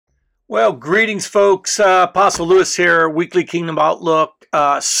Well, greetings, folks. Apostle Lewis here, Weekly Kingdom Outlook.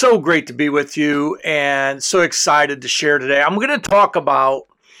 So great to be with you and so excited to share today. I'm going to talk about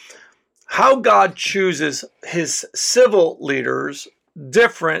how God chooses his civil leaders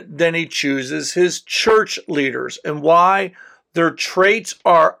different than he chooses his church leaders and why their traits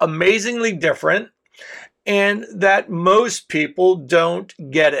are amazingly different and that most people don't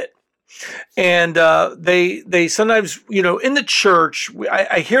get it. And they sometimes, in the church,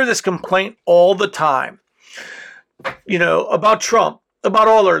 I hear this complaint all the time, about Trump, about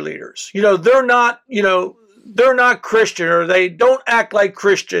all our leaders. They're not Christian, or they don't act like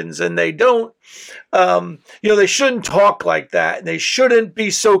Christians, and they don't, they shouldn't talk like that, and they shouldn't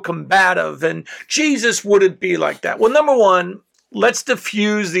be so combative, and Jesus wouldn't be like that. Well, number one, let's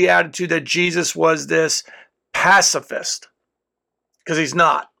diffuse the attitude that Jesus was this pacifist, because he's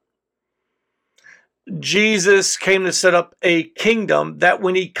not. Jesus came to set up a kingdom that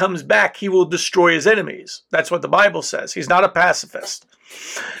when he comes back, he will destroy his enemies. That's what the Bible says. He's not a pacifist.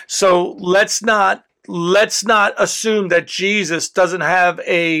 So let's not assume that Jesus doesn't have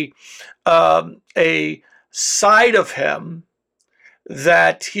a side of him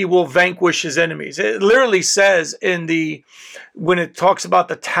that he will vanquish his enemies. It literally says when it talks about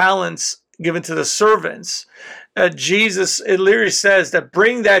the talents given to the servants, Jesus, it literally says that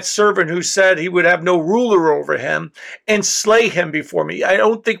bring that servant who said he would have no ruler over him and slay him before me. I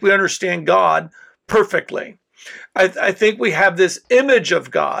don't think we understand God perfectly. I think we have this image of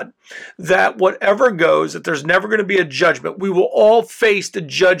God that whatever goes, that there's never going to be a judgment. We will all face the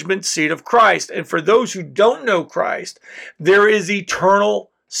judgment seat of Christ. And for those who don't know Christ, there is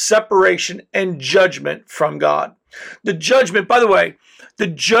eternal separation and judgment from God. The judgment, by the way, the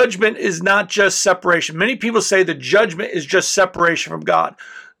judgment is not just separation. Many people say the judgment is just separation from God.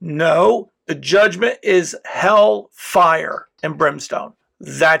 No, the judgment is hell, fire, and brimstone.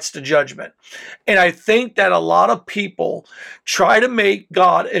 That's the judgment. And I think that a lot of people try to make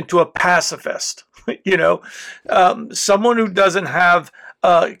God into a pacifist, someone who doesn't have,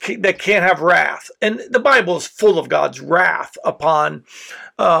 that can't have wrath. And the Bible is full of God's wrath upon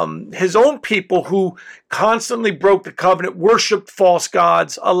his own people who constantly broke the covenant, worshiped false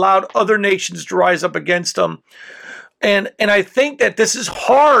gods, allowed other nations to rise up against them. And I think that this is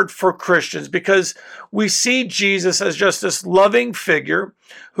hard for Christians because we see Jesus as just this loving figure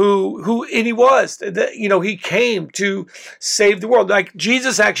who and he was, he came to save the world. Like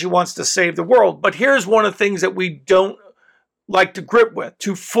Jesus actually wants to save the world. But here's one of the things that we don't like to grip with: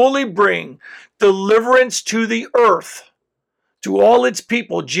 to fully bring deliverance to the earth, to all its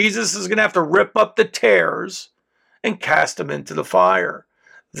people. Jesus is going to have to rip up the tares and cast them into the fire.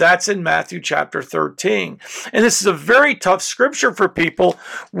 That's in Matthew chapter 13. And this is a very tough scripture for people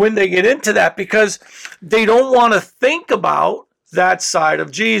when they get into that because they don't want to think about that side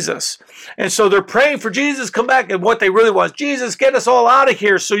of Jesus. And so they're praying for Jesus to come back, and what they really want is, Jesus, get us all out of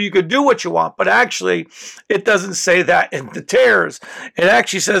here so you could do what you want. But actually, it doesn't say that in the tares. It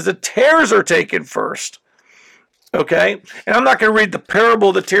actually says the tares are taken first. Okay? And I'm not going to read the parable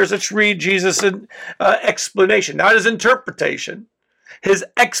of the tares. Let's read Jesus' explanation, not his interpretation. His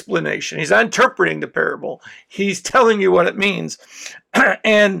explanation. He's not interpreting the parable. He's telling you what it means.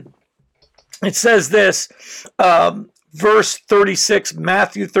 And it says this, verse 36,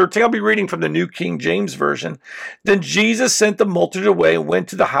 Matthew 13. I'll be reading from the New King James Version. Then Jesus sent the multitude away and went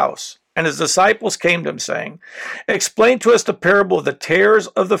to the house. And his disciples came to him, saying, explain to us the parable of the tares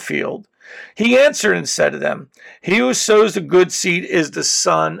of the field. He answered and said to them, he who sows the good seed is the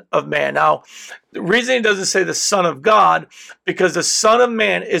Son of Man. Now, the reason he doesn't say the Son of God, because the Son of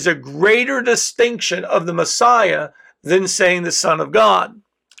Man is a greater distinction of the Messiah than saying the Son of God.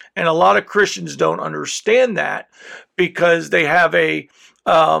 And a lot of Christians don't understand that because they have they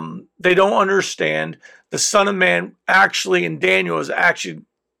don't understand the Son of Man actually in Daniel is actually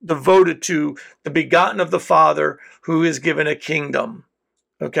devoted to the begotten of the Father who is given a kingdom.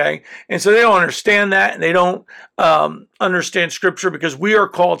 Okay, and so they don't understand that, and they don't understand Scripture because we are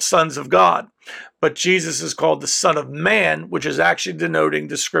called sons of God. But Jesus is called the Son of Man, which is actually denoting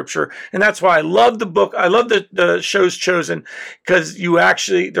the Scripture. And that's why I love the book. I love the shows Chosen because they're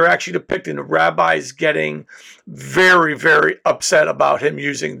actually depicting the rabbis getting very, very upset about him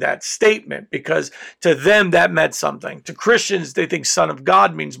using that statement because to them that meant something. To Christians, they think Son of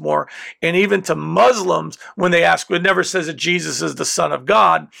God means more. And even to Muslims, when they ask, it never says that Jesus is the Son of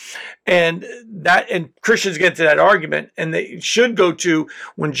God. And Christians get to that argument, and they should go to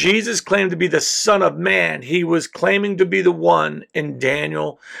when Jesus claimed to be the Son of Man, he was claiming to be the one in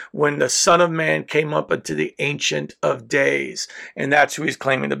Daniel when the Son of Man came up into the Ancient of Days. And that's who he's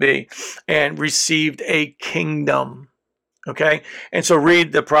claiming to be, and received a kingdom. Okay, and so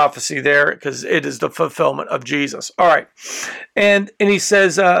read the prophecy there because it is the fulfillment of Jesus. All right, and he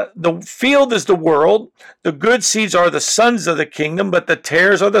says the field is the world, the good seeds are the sons of the kingdom, but the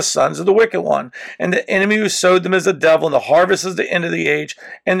tares are the sons of the wicked one, and the enemy who sowed them is the devil, and the harvest is the end of the age,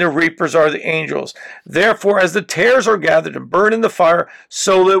 and the reapers are the angels. Therefore, as the tares are gathered and burned in the fire,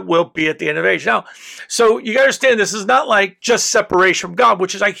 so it will be at the end of age. Now, so you got to understand this is not like just separation from God,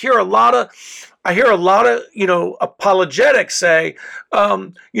 which is I hear a lot of apologetics say,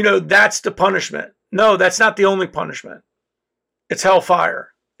 that's the punishment. No, that's not the only punishment. It's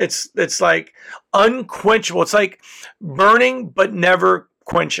hellfire. It's like unquenchable. It's like burning but never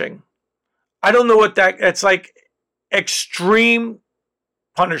quenching. I don't know what it's like extreme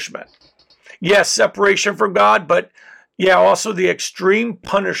punishment. Yes, separation from God, but yeah, also the extreme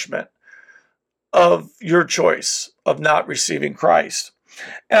punishment of your choice of not receiving Christ.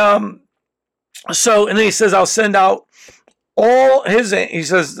 So, and then he says, I'll send out he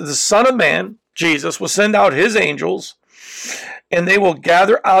says, the Son of Man, Jesus, will send out his angels, and they will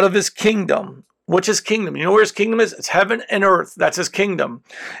gather out of his kingdom. What's his kingdom? You know where his kingdom is? It's heaven and earth. That's his kingdom.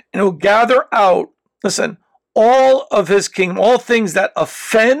 And he'll gather out, listen, all of his kingdom, all things that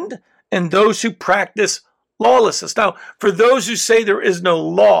offend and those who practice lawlessness. Now, for those who say there is no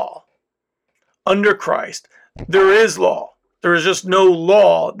law under Christ, there is law. There is just no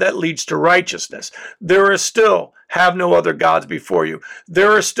law that leads to righteousness. There is still, have no other gods before you.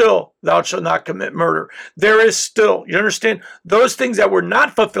 There is still, thou shalt not commit murder. There is still, you understand, those things that were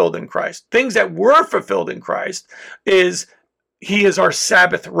not fulfilled in Christ, things that were fulfilled in Christ is, he is our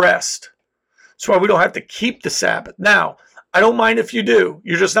Sabbath rest. That's why we don't have to keep the Sabbath. Now, I don't mind if you do.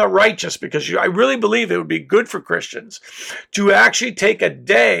 You're just not righteous because I really believe it would be good for Christians to actually take a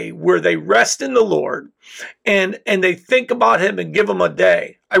day where they rest in the Lord and they think about him and give him a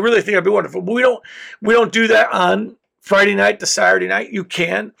day. I really think it'd be wonderful. But we don't do that on Friday night to Saturday night. You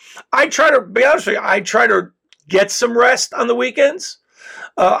can. I try to be honest with you. I try to get some rest on the weekends.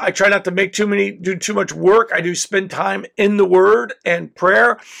 I try not to do too much work. I do spend time in the Word and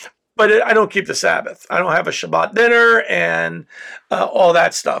prayer. But I don't keep the Sabbath. I don't have a Shabbat dinner and all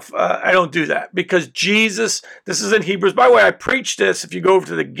that stuff. I don't do that because Jesus, this is in Hebrews. By the way, I preached this. If you go over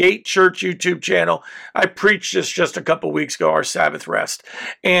to the Gate Church YouTube channel, I preached this just a couple weeks ago, our Sabbath rest,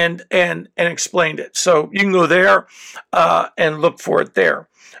 and explained it. So you can go there and look for it there.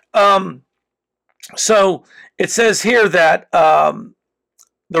 So it says here that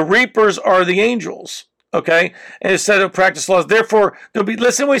the reapers are the angels. Okay, and instead of practice laws, therefore there'll be.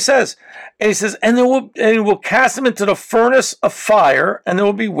 Listen to what he says, and he says, and he will cast them into the furnace of fire, and there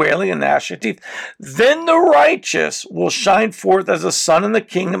will be wailing and gnashing of teeth. Then the righteous will shine forth as the sun in the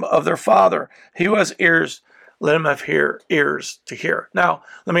kingdom of their Father. He who has ears, let him have ears to hear. Now,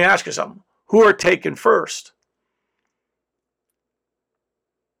 let me ask you something: who are taken first?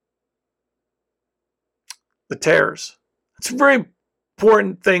 The tares. It's a very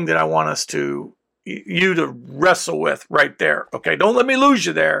important thing that I want you to wrestle with right there. Okay, don't let me lose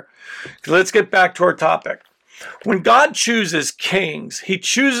you there. Let's get back to our topic. When God chooses kings, he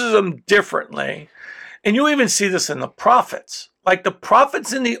chooses them differently. And you even see this in the prophets. Like the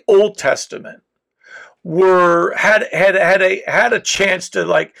prophets in the Old Testament had a chance to,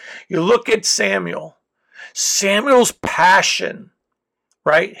 like, you look at Samuel's passion,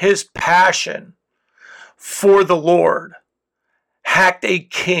 right? His passion for the Lord hacked a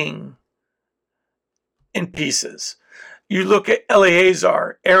king in pieces. You look at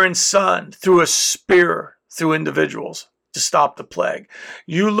Eleazar, Aaron's son, threw a spear through individuals to stop the plague.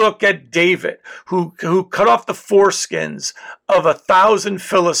 You look at David, who cut off the foreskins of 1,000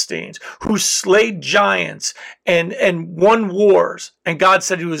 Philistines, who slayed giants and won wars. And God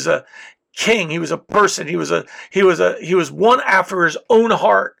said he was a king. He was a person. He was one after his own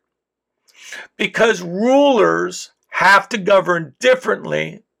heart. Because rulers have to govern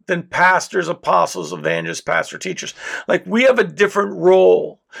differently than pastors, apostles, evangelists, pastor, teachers. Like, we have a different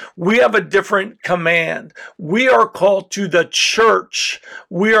role. We have a different command. We are called to the church.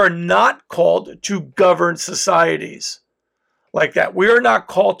 We are not called to govern societies like that. We are not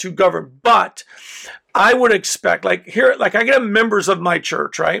called to govern. But I would expect, like I get members of my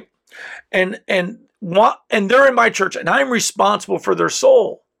church, right? And they're in my church, and I'm responsible for their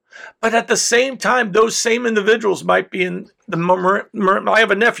soul. But at the same time, those same individuals might be in I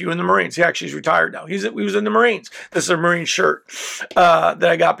have a nephew in the Marines. He's retired now. He was in the Marines. This is a Marine shirt that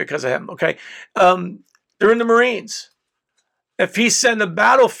I got because of him. Okay. They're in the Marines. If he's sent to the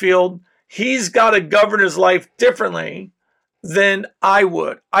battlefield, he's got to govern his life differently than I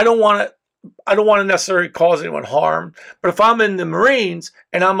would. I don't want to necessarily cause anyone harm. But if I'm in the Marines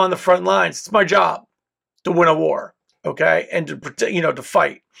and I'm on the front lines, it's my job to win a war. okay, and to protect, to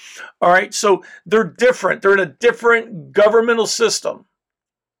fight. All right, so they're different. They're in a different governmental system.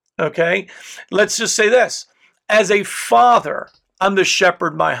 Okay, let's just say this. As a father, I'm the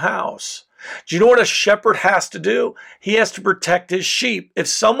shepherd my house. Do you know what a shepherd has to do? He has to protect his sheep. If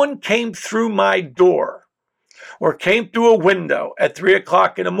someone came through my door or came through a window at 3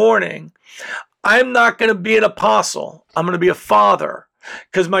 o'clock in the morning, I'm not going to be an apostle. I'm going to be a father,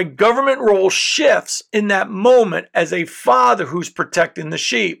 because my government role shifts in that moment as a father who's protecting the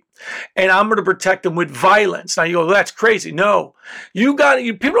sheep. And I'm going to protect them with violence. Now you go, well, that's crazy. No, people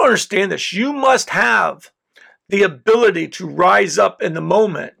don't understand this. You must have the ability to rise up in the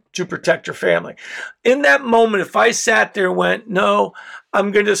moment to protect your family. In that moment, if I sat there and went, no,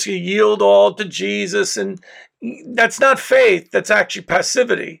 I'm going to just yield all to Jesus, and that's not faith, that's actually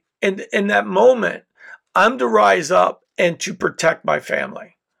passivity. And in that moment, I'm to rise up and to protect my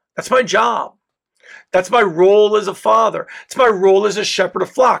family. That's my job. That's my role as a father. It's my role as a shepherd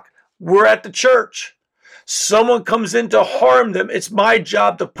of flock. We're at the church. Someone comes in to harm them. It's my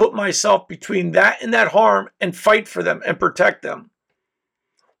job to put myself between that and that harm and fight for them and protect them.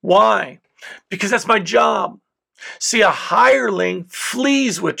 Why? Because that's my job. See, a hireling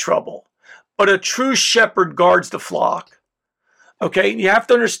flees with trouble, but a true shepherd guards the flock. Okay, you have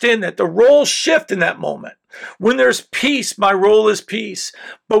to understand that the roles shift in that moment. When there's peace, my role is peace.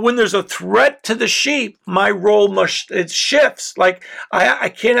 But when there's a threat to the sheep, my role it shifts. Like I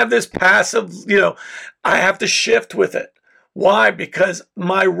can't have this passive, I have to shift with it. Why? Because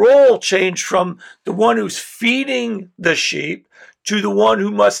my role changed from the one who's feeding the sheep to the one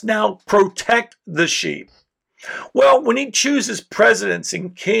who must now protect the sheep. Well, when he chooses presidents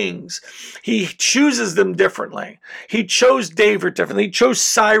and kings, he chooses them differently. He chose David differently. He chose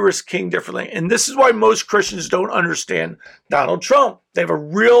Cyrus king differently. And this is why most Christians don't understand Donald Trump. They have a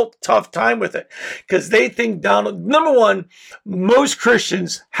real tough time with it because they think number one, most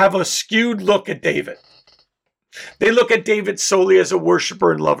Christians have a skewed look at David. They look at David solely as a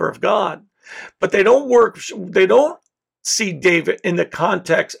worshiper and lover of God, but they don't see David in the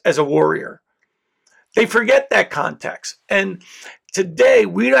context as a warrior. They forget that context. And today,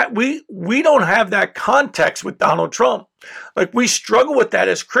 we don't have that context with Donald Trump. Like, we struggle with that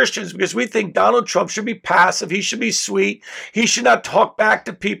as Christians because we think Donald Trump should be passive. He should be sweet. He should not talk back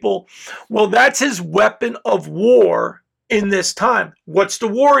to people. Well, that's his weapon of war in this time. What's the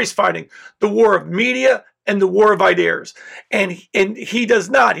war he's fighting? The war of media and the war of ideas. And he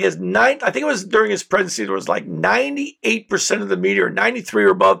does not. He has I think it was during his presidency, there was like 98% of the media, or 93 or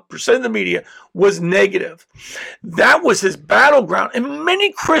above percent of the media was negative. That was his battleground. And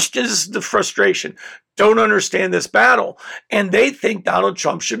many Christians, the frustration, don't understand this battle. And they think Donald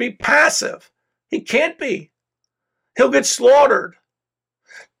Trump should be passive. He can't be. He'll get slaughtered.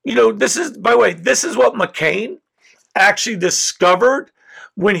 This is what McCain actually discovered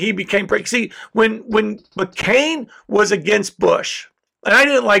when he became president. See, when McCain was against Bush, and I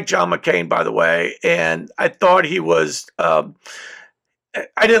didn't like John McCain, by the way, and I thought he was, I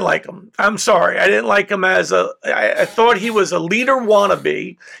didn't like him. I'm sorry. I didn't like him I thought he was a leader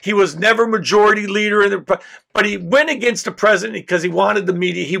wannabe. He was never majority leader, but he went against the president because he wanted the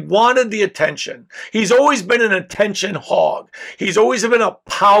media. He wanted the attention. He's always been an attention hog. He's always been a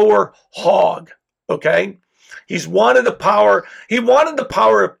power hog, okay? He wanted the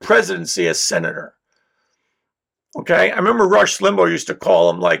power of presidency as senator. Okay, I remember Rush Limbaugh used to call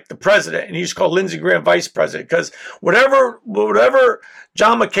him like the president, and he used to call Lindsey Graham vice president because whatever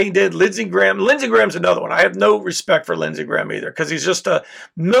John McCain did, Lindsey Graham's another one. I have no respect for Lindsey Graham either because he's just a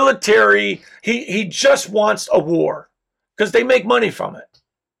military. He just wants a war because they make money from it.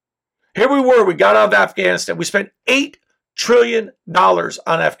 Here we got out of Afghanistan. We spent $8 trillion on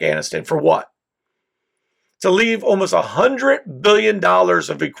Afghanistan for what? To leave almost $100 billion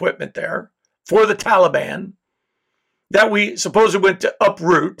of equipment there for the Taliban that we supposedly went to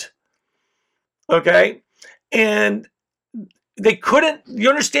uproot, okay? And they couldn't. You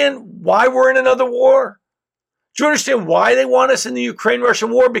understand why we're in another war? Do you understand why they want us in the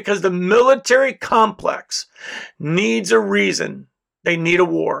Ukraine-Russian war? Because the military complex needs a reason. They need a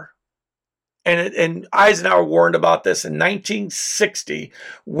war. And Eisenhower warned about this in 1960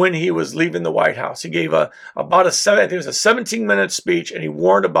 when he was leaving the White House. He gave I think it was a 17-minute speech, and he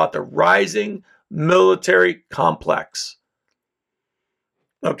warned about the rising military complex.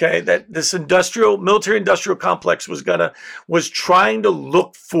 Okay, that this military-industrial complex was trying to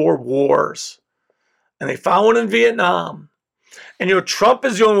look for wars, and they found one in Vietnam. And Trump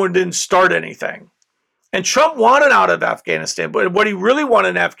is the only one who didn't start anything. And Trump wanted out of Afghanistan, but what he really wanted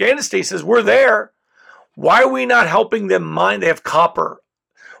in Afghanistan, he says, we're there. Why are we not helping them mine? They have copper.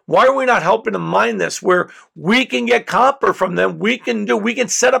 Why are we not helping them mine this where we can get copper from them? We can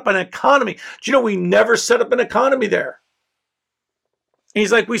set up an economy. Do you know we never set up an economy there?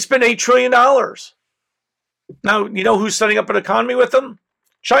 He's like, we spent $8 trillion. Now, you know who's setting up an economy with them?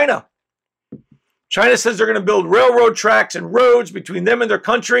 China. China says they're going to build railroad tracks and roads between them and their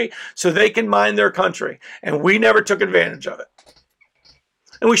country so they can mine their country. And we never took advantage of it.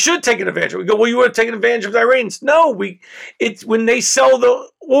 And we should take advantage of it. We go, well, you would have taken advantage of the Iranians. No, it's when they sell the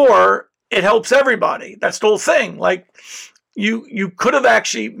ore, it helps everybody. That's the whole thing. Like, you could have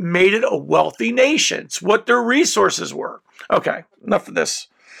actually made it a wealthy nation. It's what their resources were. Okay, enough of this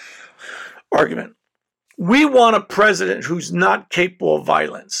argument. We want a president who's not capable of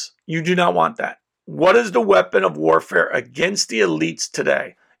violence. You do not want that. What is the weapon of warfare against the elites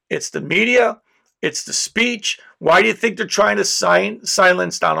today? It's the media. It's the speech. Why do you think they're trying to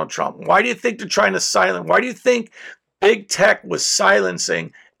silence Donald Trump? Why do you think they're trying to silence? Why do you think big tech was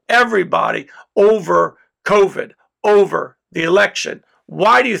silencing everybody over COVID, over the election?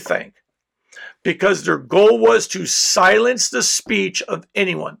 Why do you think? Because their goal was to silence the speech of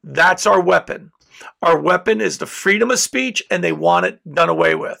anyone. That's our weapon. Our weapon is the freedom of speech, and they want it done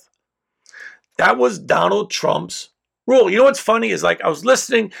away with. That was Donald Trump's rule. You know what's funny is, like, I was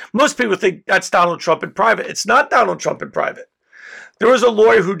listening. Most people think that's Donald Trump in private. It's not Donald Trump in private. There was a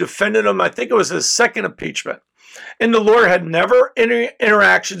lawyer who defended him. I think it was his second impeachment. And the lawyer had never any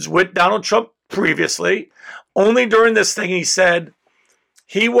interactions with Donald Trump previously. Only during this thing, he said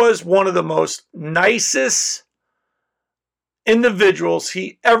he was one of the most nicest individuals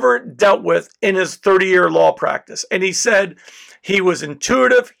he ever dealt with in his 30-year law practice. And he said he was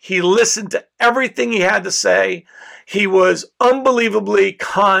intuitive. He listened to everything he had to say. He was unbelievably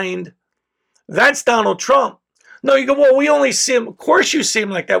kind. That's Donald Trump. No, you go, well, we only see him. Of course you see him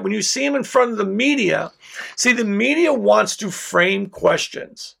like that. When you see him in front of the media, see, the media wants to frame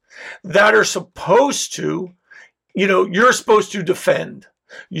questions that are supposed to, you're supposed to defend.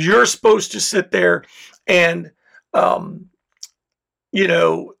 You're supposed to sit there and,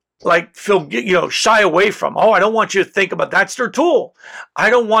 shy away from. Oh, I don't want you to think about that's their tool. I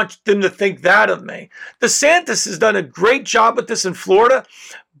don't want them to think that of me. DeSantis has done a great job with this in Florida,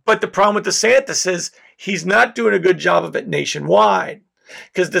 but the problem with DeSantis is he's not doing a good job of it nationwide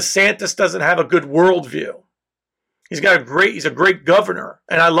because DeSantis doesn't have a good worldview. He's a great governor,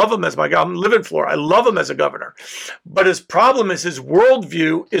 and I love him as my governor. I live in Florida. I love him as a governor. But his problem is his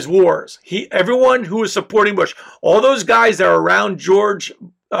worldview is wars. Everyone who is supporting Bush, all those guys that are around George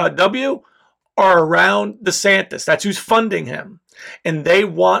W. are around DeSantis. That's who's funding him. And they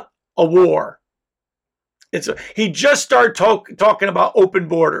want a war. He just started talking about open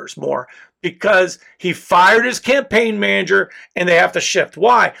borders more because he fired his campaign manager and they have to shift.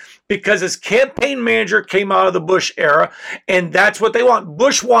 Why? Because his campaign manager came out of the Bush era and that's what they want.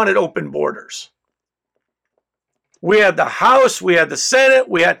 Bush wanted open borders. We had the House, we had the Senate,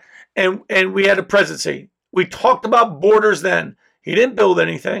 we had the presidency. We talked about borders then. He didn't build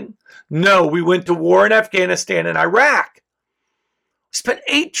anything. No, we went to war in Afghanistan and Iraq. We spent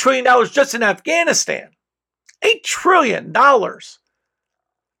 $8 trillion just in Afghanistan. $8 trillion.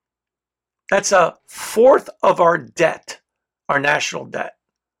 That's a fourth of our debt, our national debt.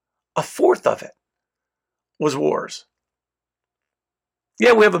 A fourth of it was wars.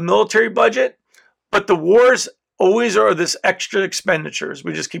 Yeah, we have a military budget, but the wars always are this extra expenditures.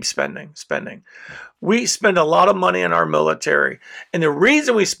 We just keep spending. We spend a lot of money on our military. And the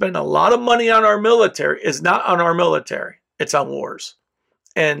reason we spend a lot of money on our military is not on our military. It's on wars.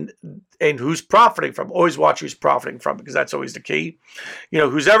 And who's profiting from it? Always watch who's profiting from it because that's always the key.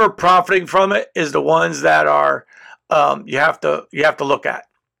 Who's ever profiting from it is the ones that are you have to look at,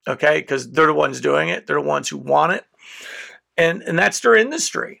 okay? Because they're the ones doing it. They're the ones who want it, and that's their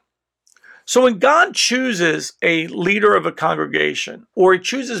industry. So when God chooses a leader of a congregation, or He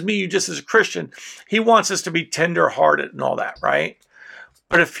chooses me just as a Christian, He wants us to be tender-hearted and all that, right?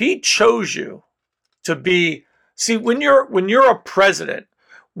 But if He chose you to be, when you're a president.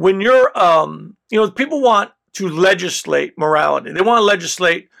 When you're, people want to legislate morality. They want to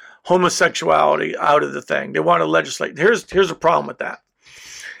legislate homosexuality out of the thing. They want to legislate. Here's a problem with that.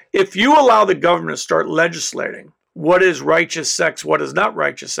 If you allow the government to start legislating what is righteous sex, what is not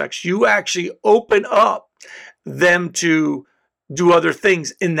righteous sex, you actually open up them to do other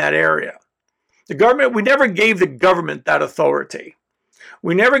things in that area. The government, we never gave the government that authority.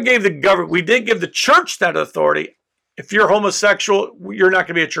 We never gave the government, we did give the church that authority. If you're homosexual, you're not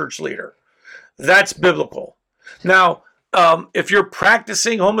going to be a church leader. That's biblical. Now, if you're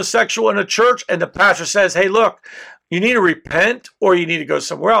practicing homosexual in a church and the pastor says, hey, look, you need to repent or you need to go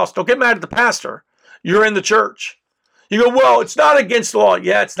somewhere else, don't get mad at the pastor. You're in the church. You go, well, it's not against the law.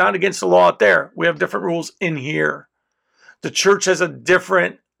 Yeah, it's not against the law out there. We have different rules in here. The church has a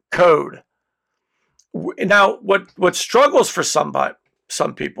different code. Now, what struggles for some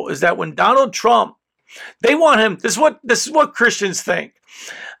people is that when Donald Trump, they want him, this is what Christians think.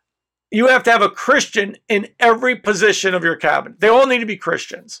 You have to have a Christian in every position of your cabinet. They all need to be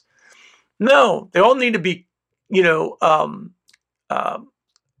Christians. No, they all need to be,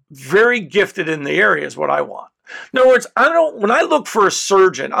 very gifted in the area is what I want. In other words, when I look for a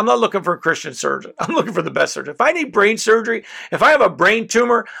surgeon, I'm not looking for a Christian surgeon. I'm looking for the best surgeon. If I need brain surgery, if I have a brain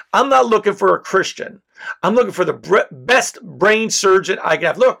tumor, I'm not looking for a Christian. I'm looking for the best brain surgeon I can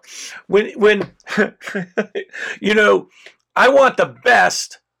have. Look, when I want the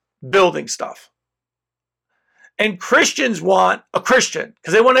best building stuff. And Christians want a Christian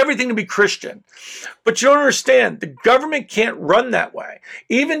because they want everything to be Christian. But you don't understand, the government can't run that way.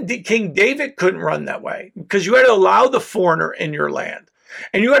 Even King David couldn't run that way because you had to allow the foreigner in your land.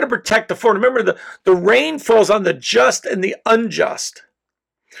 And you had to protect the foreigner. Remember, the rain falls on the just and the unjust.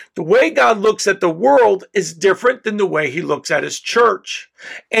 The way God looks at the world is different than the way he looks at his church.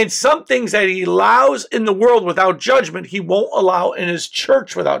 And some things that he allows in the world without judgment, he won't allow in his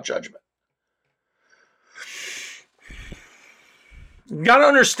church without judgment. You got to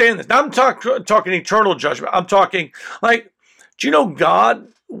understand this. Now I'm talking eternal judgment. I'm talking like, do you know God,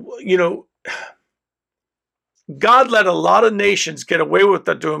 God let a lot of nations get away with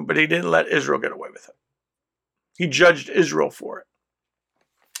that doing, but he didn't let Israel get away with it. He judged Israel for it.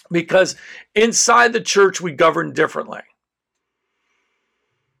 Because inside the church, we govern differently.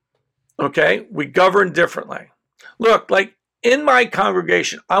 Okay? We govern differently. Look, like in my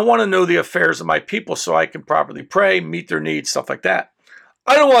congregation, I want to know the affairs of my people so I can properly pray, meet their needs, stuff like that.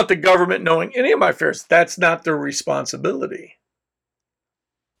 I don't want the government knowing any of my affairs. That's not their responsibility.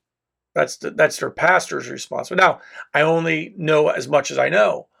 That's their pastor's responsibility. Now, I only know as much as I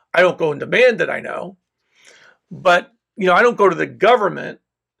know. I don't go and demand that I know. But, I don't go to the government.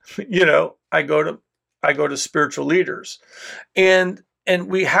 I go to spiritual leaders. And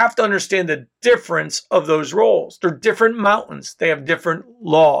we have to understand the difference of those roles. They're different mountains. They have different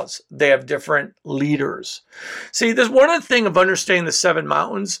laws. They have different leaders. See, there's one other thing of understanding the 7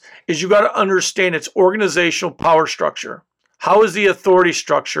 mountains is you got to understand its organizational power structure. How is the authority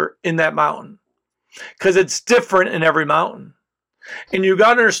structure in that mountain? Because it's different in every mountain. And you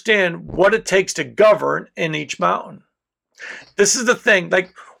got to understand what it takes to govern in each mountain. This is the thing.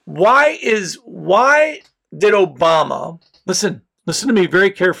 Like, why did Obama, listen to me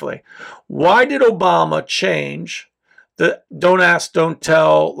very carefully. Why did Obama change the don't ask, don't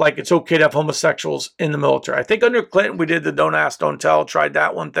tell, like it's okay to have homosexuals in the military? I think under Clinton, we did the don't ask, don't tell, tried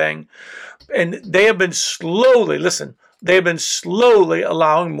that one thing. And they have been slowly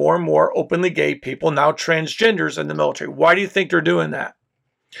allowing more and more openly gay people, now transgenders, in the military. Why do you think they're doing that?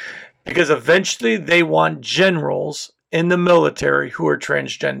 Because eventually they want generals in the military who are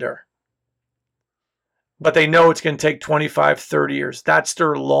transgender. But they know it's going to take 25, 30 years. That's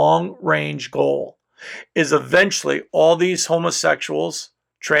their long-range goal, is eventually all these homosexuals,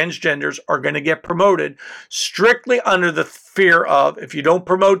 transgenders, are going to get promoted strictly under the fear of, if you don't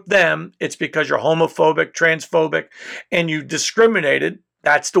promote them, it's because you're homophobic, transphobic, and you discriminated.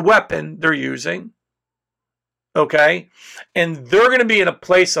 That's the weapon they're using. Okay? And they're going to be in a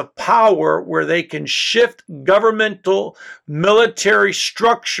place of power where they can shift governmental military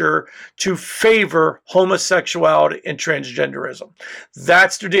structure to favor homosexuality and transgenderism.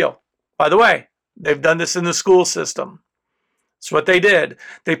 That's their deal. By the way, they've done this in the school system. That's what they did.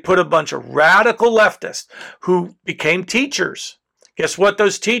 They put a bunch of radical leftists who became teachers. Guess what?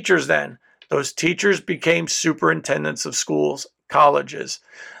 Those teachers became superintendents of schools, colleges,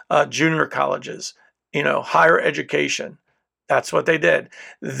 junior colleges, higher education. That's what they did.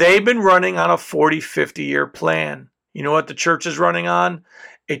 They've been running on a 40, 50-year plan. You know what the church is running on?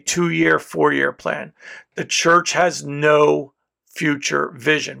 A 2-year, 4-year plan. The church has no future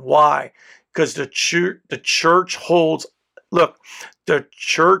vision. Why? Because the church holds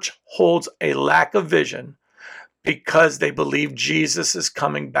a lack of vision because they believe Jesus is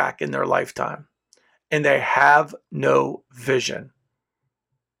coming back in their lifetime. And they have no vision.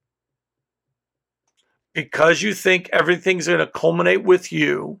 Because you think everything's going to culminate with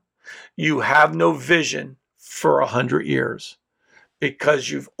you, you have no vision for 100 years because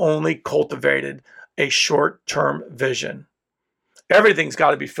you've only cultivated a short-term vision. Everything's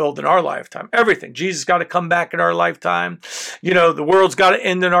got to be filled in our lifetime. Everything. Jesus got to come back in our lifetime. The world's got to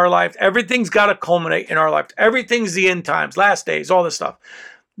end in our life. Everything's got to culminate in our life. Everything's the end times, last days, all this stuff.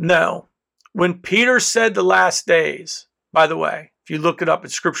 No. When Peter said the last days, by the way, if you look it up,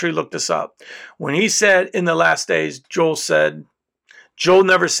 it's scripture, you look this up. When he said in the last days, Joel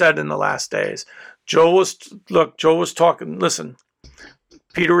never said in the last days. Joel was talking, listen,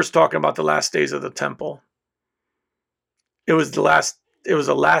 Peter was talking about the last days of the temple. It was the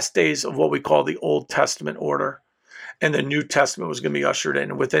last days of what we call the Old Testament order. And the New Testament was going to be ushered in.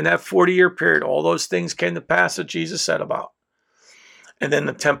 And within that 40-year period, all those things came to pass that Jesus said about. And then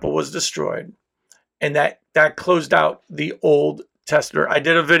the temple was destroyed. And that closed out the Old Testament. I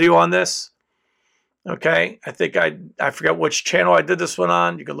did a video on this. Okay. I think I forgot which channel I did this one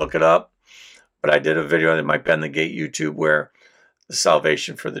on. You can look it up. But I did a video on it. Might be on the Gate YouTube, where the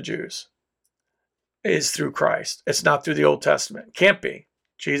salvation for the Jews is through Christ. It's not through the Old Testament. Can't be.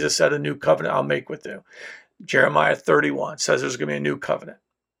 Jesus said, a new covenant I'll make with you. Jeremiah 31 says there's going to be a new covenant.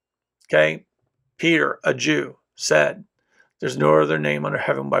 Okay? Peter, a Jew, said, there's no other name under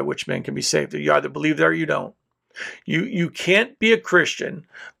heaven by which man can be saved. You either believe that or you don't. You can't be a Christian,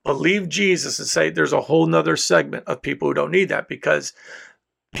 believe Jesus, and say there's a whole nother segment of people who don't need that, because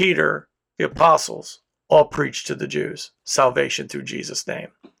Peter, the apostles, all preached to the Jews salvation through Jesus' name.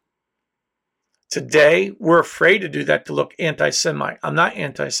 Today, we're afraid to do that, to look anti-Semite. I'm not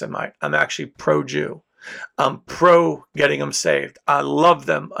anti-Semite. I'm actually pro-Jew. I'm pro getting them saved. I love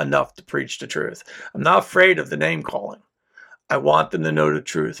them enough to preach the truth. I'm not afraid of the name calling. I want them to know the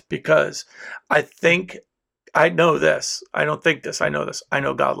truth, because I know this. I don't think this. I know this. I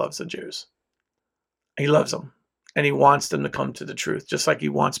know God loves the Jews. He loves them. And he wants them to come to the truth, just like he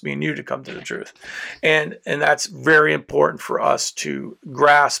wants me and you to come to the truth. And that's very important for us to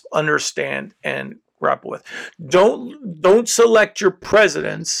grasp, understand, and grapple with. Don't select your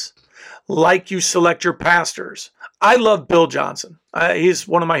presidents like you select your pastors. I love Bill Johnson. He's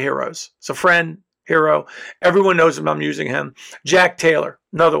one of my heroes. He's a friend, hero. Everyone knows him. I'm using him. Jack Taylor,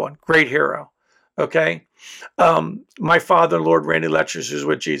 another one, great hero. Okay. My father, Lord Randy Letchers, who's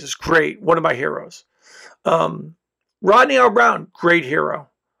with Jesus, great, one of my heroes. Rodney R. Brown, great hero.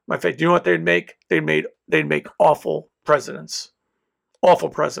 My faith. Do you know what they'd make? They'd make awful presidents. Awful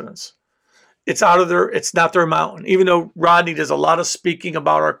presidents. It's not their mountain. Even though Rodney does a lot of speaking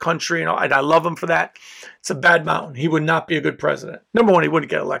about our country, and I love him for that, it's a bad mountain. He would not be a good president. Number one, he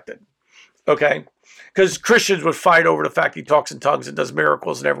wouldn't get elected. Okay? Because Christians would fight over the fact he talks in tongues and does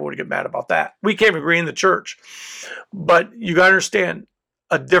miracles, and everyone would get mad about that. We can't agree in the church. But you got to understand,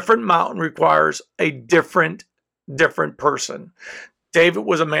 a different mountain requires a different person. David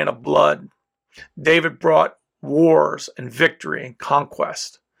was a man of blood. David brought wars and victory and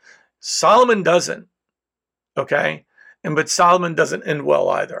conquest. Solomon doesn't. Okay? But Solomon doesn't end well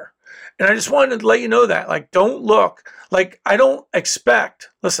either. And I just wanted to let you know that. Like, don't look. Like, I don't expect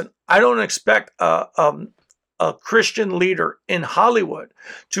a Christian leader in Hollywood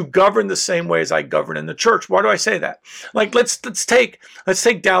to govern the same way as I govern in the church. Why do I say that? Like, let's take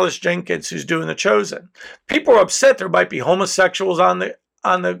Dallas Jenkins, who's doing The Chosen. People are upset there might be homosexuals on the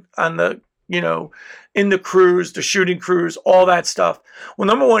in the crews, the shooting crews, all that stuff. Well,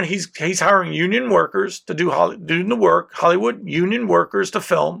 number one, he's hiring union workers to do the work, Hollywood union workers to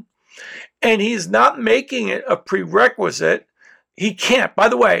film, and he's not making it a prerequisite. He can't. By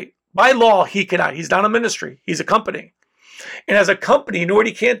the way, by law, he cannot. He's not a ministry. He's a company. And as a company, you know what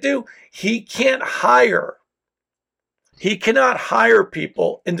he can't do? He can't hire. He cannot hire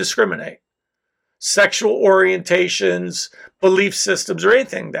people and discriminate. Sexual orientations, belief systems, or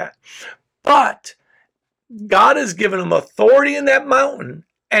anything like that. But God has given him authority in that mountain,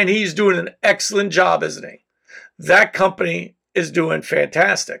 and he's doing an excellent job, isn't he? That company is doing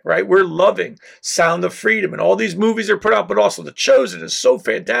fantastic, right? We're loving Sound of Freedom, and all these movies are put out, but also The Chosen is so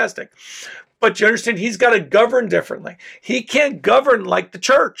fantastic. But you understand, he's got to govern differently. He can't govern like the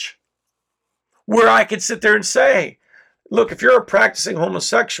church, where I could sit there and say, look, if you're a practicing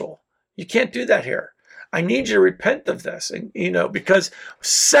homosexual, you can't do that here. I need you to repent of this, and because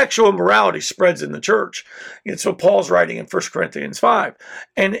sexual immorality spreads in the church. It's what Paul's writing in 1 Corinthians 5.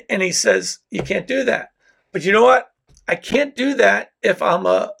 And he says, you can't do that. But you know what? I can't do that if I'm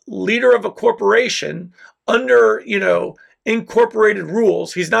a leader of a corporation under, incorporated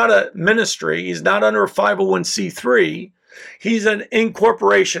rules. He's not a ministry. He's not under a 501c3. He's an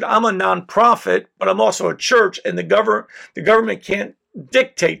incorporation. I'm a nonprofit, but I'm also a church, and the government can't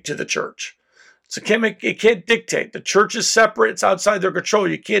dictate to the church. So it can't dictate. The church is separate. It's outside their control.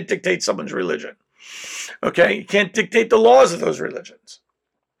 You can't dictate someone's religion. Okay? You can't dictate the laws of those religions.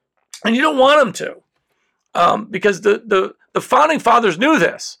 And you don't want them to. Because the founding fathers knew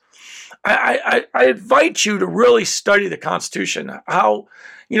this. I invite you to really study the Constitution. How,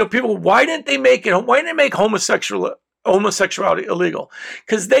 people, why didn't they make homosexuality illegal?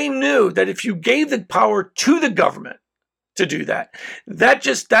 Because they knew that if you gave the power to the government to do that.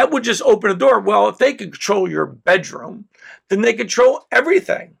 That would just open a door. Well, if they could control your bedroom, then they control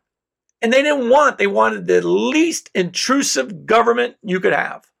everything. And they wanted the least intrusive government you could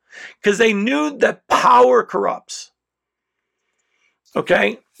have, because they knew that power corrupts.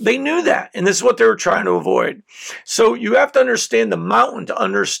 Okay? They knew that, and this is what they were trying to avoid. So you have to understand the mountain to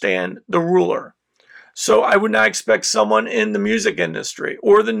understand the ruler. So I would not expect someone in the music industry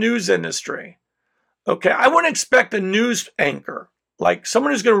or the news industry. Okay? I wouldn't expect a news anchor, like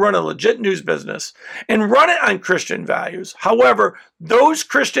someone who's going to run a legit news business and run it on Christian values. However, those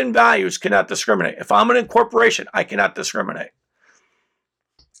Christian values cannot discriminate. If I'm in a corporation, I cannot discriminate.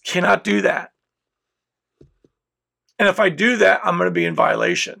 Cannot do that. And if I do that, I'm going to be in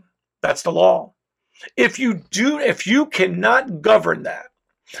violation. That's the law. If you cannot govern that,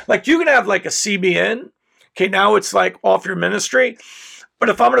 like you can have like a CBN, okay, now it's like off your ministry. But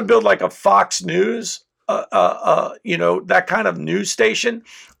if I'm going to build like a Fox News, that kind of news station,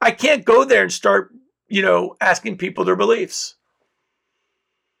 I can't go there and start, asking people their beliefs.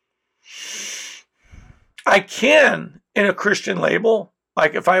 I can in a Christian label,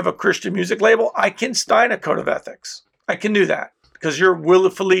 like if I have a Christian music label, I can sign a code of ethics. I can do that because you're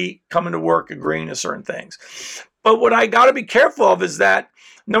willfully coming to work agreeing to certain things. But what I got to be careful of is that,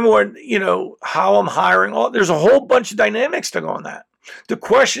 number one, how I'm hiring. There's a whole bunch of dynamics to go on that. The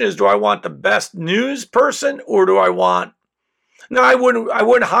question is, do I want the best news person, or do I want? No, I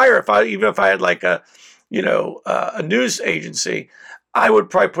wouldn't hire even if I had like a news agency. I would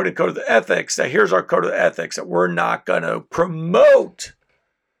probably put in code of ethics that here's our code of ethics that we're not going to promote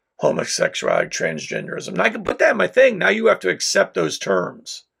homosexuality, transgenderism. And I can put that in my thing. Now you have to accept those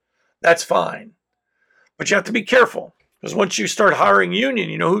terms. That's fine, but you have to be careful, because once you start hiring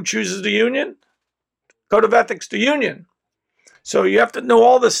union, who chooses the union? Code of ethics, the union. So you have to know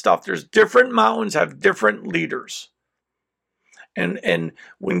all this stuff. There's different mountains have different leaders. And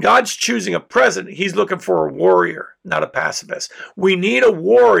when God's choosing a president, he's looking for a warrior, not a pacifist. We need a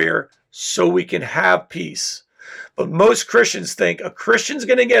warrior so we can have peace. But most Christians think a Christian's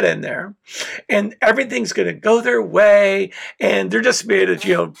going to get in there and everything's going to go their way and they're just going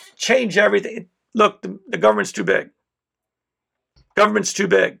to, change everything. Look, the government's too big. Government's too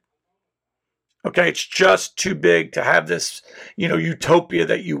big. Okay, it's just too big to have this, utopia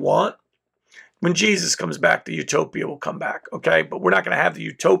that you want. When Jesus comes back, the utopia will come back, okay? But we're not going to have the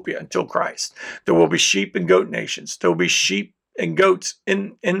utopia until Christ. There will be sheep and goat nations. There will be sheep and goats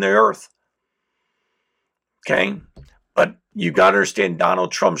in the earth, okay? But you got to understand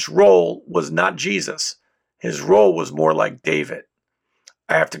Donald Trump's role was not Jesus. His role was more like David.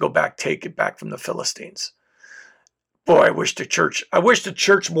 I have to go back, take it back from the Philistines. Boy, I wish the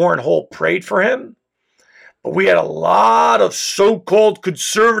church more in whole prayed for him. But we had a lot of so-called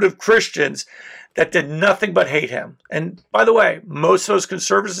conservative Christians that did nothing but hate him. And by the way, most of those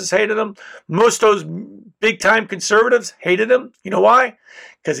conservatives hated him. Most of those big-time conservatives hated him. You know why?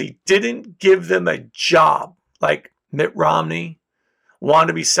 Because he didn't give them a job. Like Mitt Romney wanted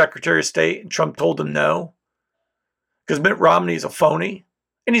to be Secretary of State, and Trump told him no. Because Mitt Romney is a phony.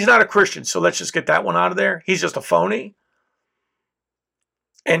 And he's not a Christian, so let's just get that one out of there. He's just a phony.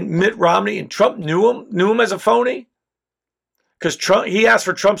 And Mitt Romney and Trump knew him as a phony, because he asked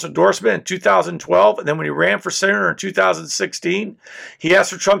for Trump's endorsement in 2012, and then when he ran for senator in 2016, he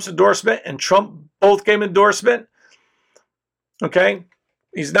asked for Trump's endorsement, and Trump both gave endorsement. Okay,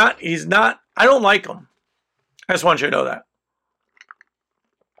 he's not. I don't like him. I just want you to know that.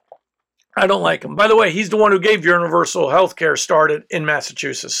 I don't like him. By the way, he's the one who gave universal health care started in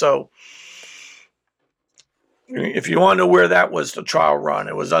Massachusetts. So if you want to know where that was the trial run,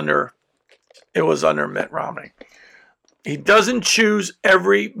 it was under Mitt Romney. He doesn't choose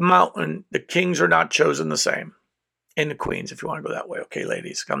every mountain. The kings are not chosen the same. And the queens, if you want to go that way. Okay,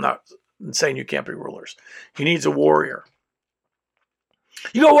 ladies, I'm not saying you can't be rulers. He needs a warrior.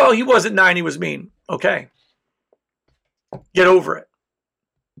 You go, well, he wasn't 9, he was mean. Okay. Get over it.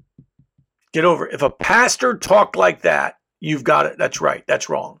 Get over it. If a pastor talked like that, you've got it. That's right. That's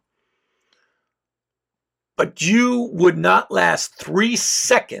wrong. But you would not last 3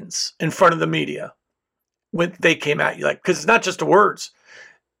 seconds in front of the media when they came at you, because it's not just the words.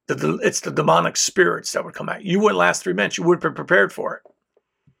 It's the demonic spirits that would come at you. You wouldn't last 3 minutes. You wouldn't be prepared for it.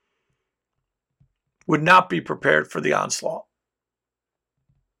 Would not be prepared for the onslaught.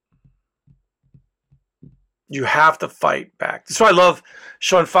 You have to fight back. That's why I love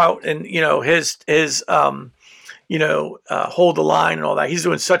Sean Fout and his hold the line and all that. He's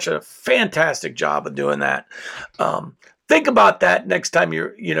doing such a fantastic job of doing that. Think about that next time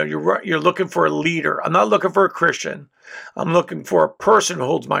you're looking for a leader. I'm not looking for a Christian. I'm looking for a person who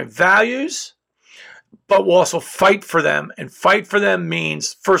holds my values, but we'll also fight for them. And fight for them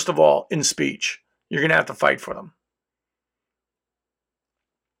means, first of all, in speech. You're going to have to fight for them.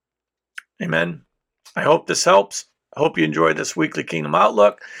 Amen. I hope this helps. I hope you enjoyed this weekly Kingdom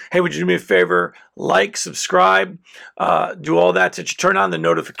Outlook. Hey, would you do me a favor? Like, subscribe, do all that so you turn on the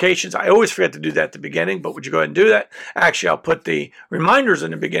notifications. I always forget to do that at the beginning, but would you go ahead and do that? Actually, I'll put the reminders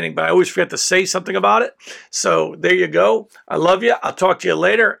in the beginning, but I always forget to say something about it. So there you go. I love you. I'll talk to you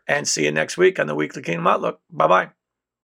later and see you next week on the weekly Kingdom Outlook. Bye-bye.